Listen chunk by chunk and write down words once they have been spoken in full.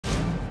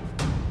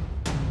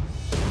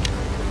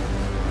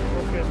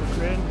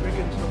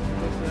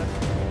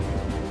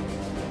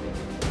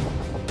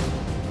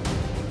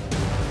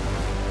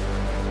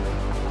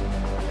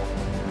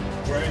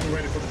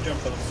getting ready for the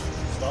jumpers.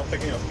 Start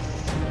picking up.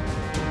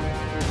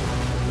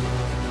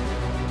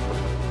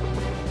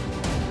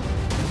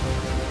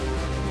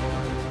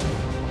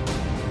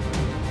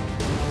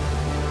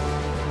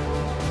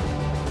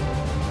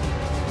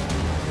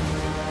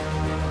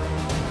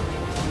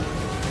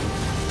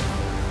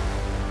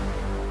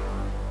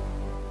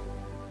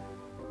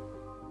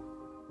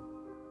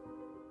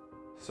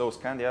 So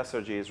Skandi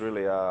Acergy is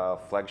really a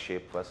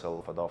flagship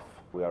vessel for DOF.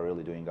 We are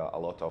really doing a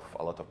lot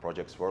of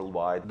projects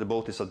worldwide. The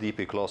boat is a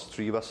DP Class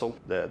 3 vessel.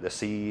 The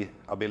sea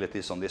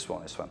abilities on this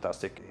one is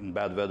fantastic. In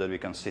bad weather we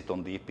can sit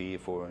on DP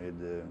for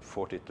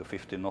 40 to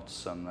 50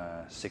 knots and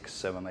 6,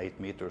 7, 8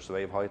 meters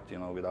wave height, you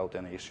know, without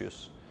any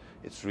issues.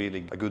 It's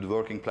really a good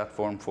working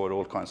platform for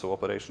all kinds of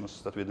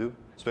operations that we do,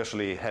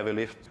 especially heavy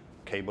lift,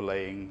 cable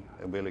laying,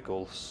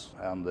 umbilicals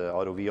and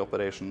ROV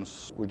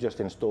operations. We just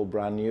installed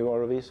brand new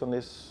ROVs on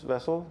this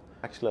vessel,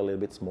 actually a little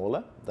bit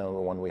smaller than the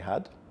one we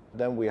had.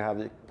 Then we have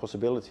the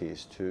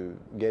possibilities to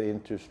get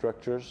into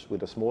structures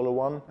with a smaller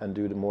one and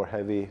do the more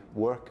heavy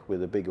work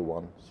with a bigger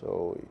one.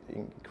 So it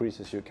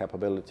increases your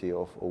capability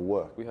of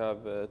work. We have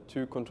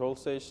 2 control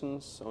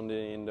stations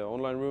in the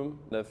online room.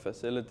 The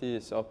facility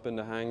is up in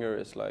the hangar.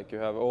 It's like you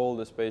have all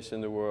the space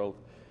in the world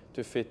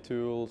to fit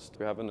tools.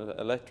 We have an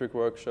electric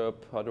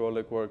workshop,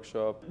 hydraulic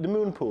workshop. The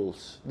moon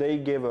pools, they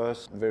give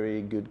us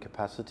very good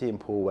capacity in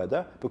poor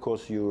weather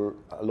because you're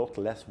a lot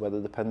less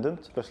weather dependent,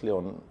 especially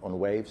on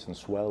waves and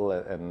swell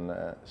and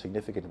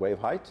significant wave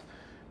height,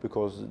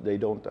 because they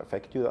don't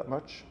affect you that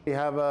much. We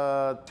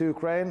have 2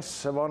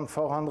 cranes, one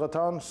 400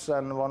 tons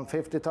and one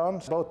 50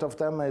 tons. Both of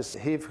them is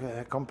heave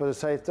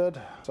compensated,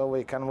 so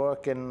we can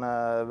work in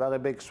very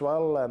big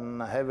swell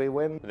and heavy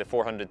wind. The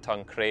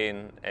 400-ton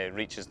crane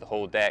reaches the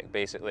whole deck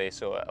basically,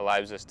 so it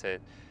allows us to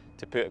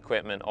put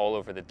equipment all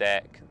over the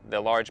deck.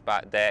 The large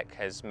back deck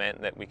has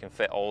meant that we can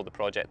fit all the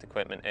project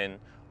equipment in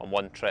on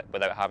one trip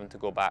without having to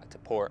go back to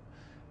port,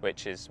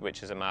 which is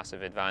a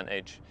massive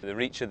advantage. The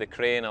reach of the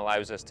crane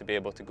allows us to be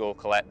able to go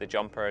collect the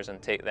jumpers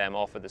and take them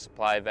off of the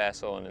supply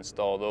vessel and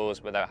install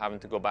those without having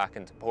to go back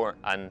into port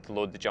and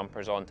load the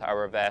jumpers onto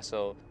our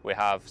vessel. We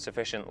have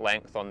sufficient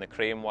length on the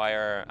crane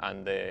wire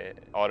and the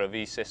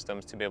ROV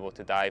systems to be able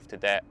to dive to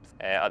depth.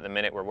 At the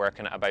minute we're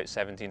working at about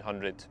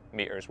 1,700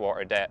 meters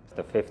water depth.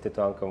 The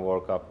 50-ton can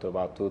work up to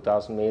about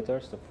 2,000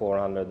 meters, the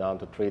 400 down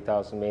to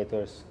 3,000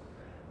 meters.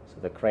 So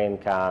the crane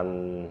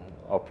can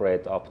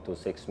operate up to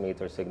 6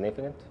 meters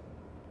significant.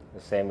 The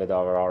same with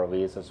our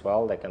ROVs as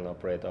well, they can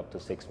operate up to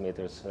 6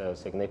 meters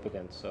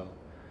significant. So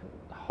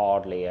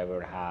hardly ever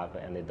have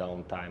any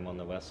downtime on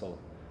the vessel,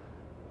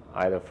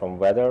 either from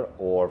weather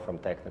or from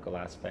technical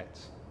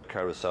aspects.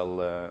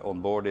 Carousel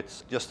on board,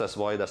 it's just as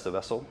wide as the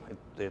vessel.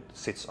 It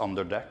sits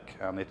under deck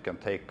and it can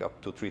take up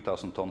to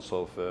 3,000 tons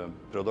of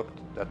product,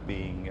 that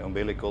being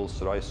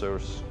umbilicals,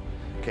 risers,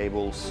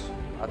 cables.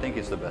 I think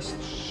it's the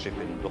best ship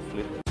in DOF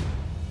fleet.